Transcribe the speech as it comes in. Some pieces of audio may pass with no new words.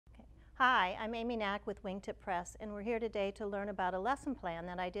Hi, I'm Amy Knack with Wingtip Press, and we're here today to learn about a lesson plan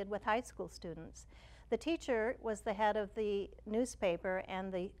that I did with high school students. The teacher was the head of the newspaper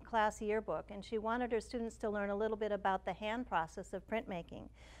and the class yearbook, and she wanted her students to learn a little bit about the hand process of printmaking.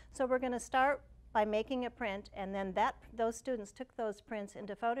 So we're going to start by making a print, and then those students took those prints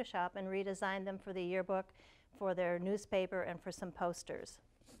into Photoshop and redesigned them for the yearbook, for their newspaper, and for some posters.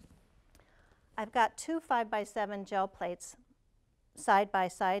 I've got two 5x7 gel plates side by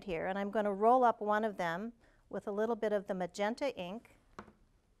side here, and I'm going to roll up one of them with a little bit of the magenta ink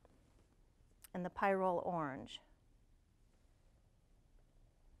and the pyrrole orange.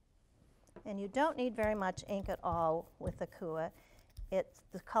 And you don't need very much ink at all with the Kua.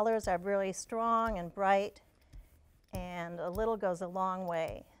 The colors are really strong and bright, and a little goes a long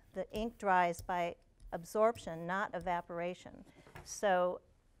way. The ink dries by absorption, not evaporation. So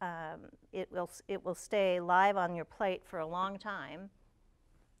it will stay live on your plate for a long time,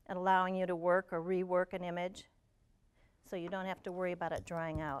 and allowing you to work or rework an image, so you don't have to worry about it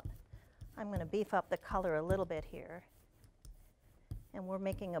drying out. I'm going to beef up the color a little bit here, and we're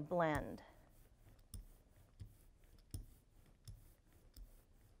making a blend.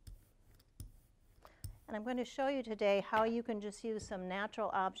 And I'm going to show you today how you can just use some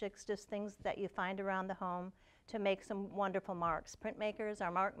natural objects, just things that you find around the home, to make some wonderful marks. Printmakers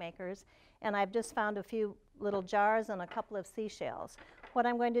are mark makers, and I've just found a few little jars and a couple of seashells. What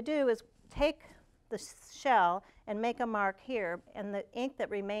I'm going to do is take the shell and make a mark here, and the ink that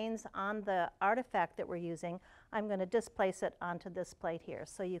remains on the artifact that we're using, I'm going to displace it onto this plate here,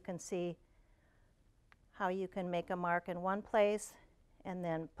 so you can see how you can make a mark in one place and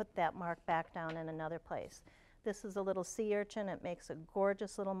then put that mark back down in another place. This is a little sea urchin. It makes a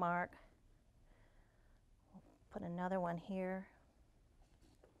gorgeous little mark. Put another one here.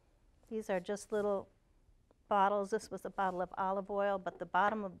 These are just little bottles. This was a bottle of olive oil, but the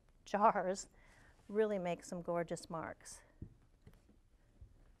bottom of jars really make some gorgeous marks.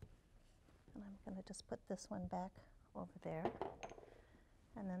 And I'm going to just put this one back over there.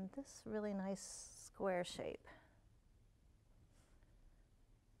 And then this really nice square shape.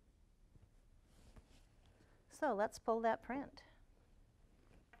 So let's pull that print.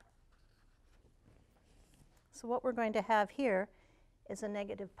 So what we're going to have here is a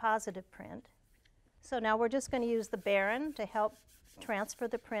negative positive print. So now we're just going to use the Baron to help transfer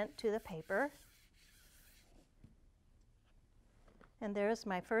the print to the paper. And there's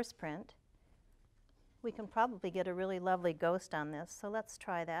my first print. We can probably get a really lovely ghost on this, so let's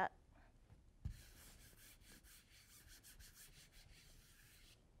try that.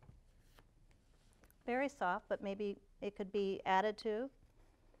 Very soft, but maybe it could be added to.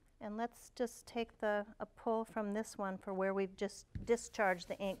 And let's just take a pull from this one for where we've just discharged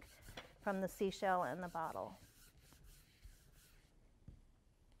the ink from the seashell in the bottle.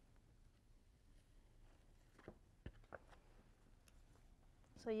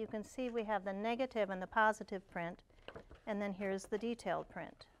 So you can see we have the negative and the positive print, and then here's the detailed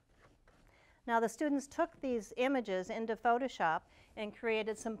print. Now the students took these images into Photoshop and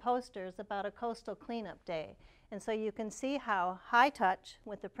created some posters about a coastal cleanup day. And so you can see how high touch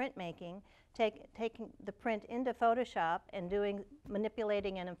with the printmaking, taking the print into Photoshop and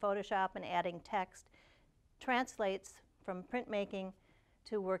manipulating it in Photoshop and adding text, translates from printmaking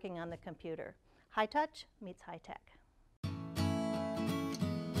to working on the computer. High touch meets high tech.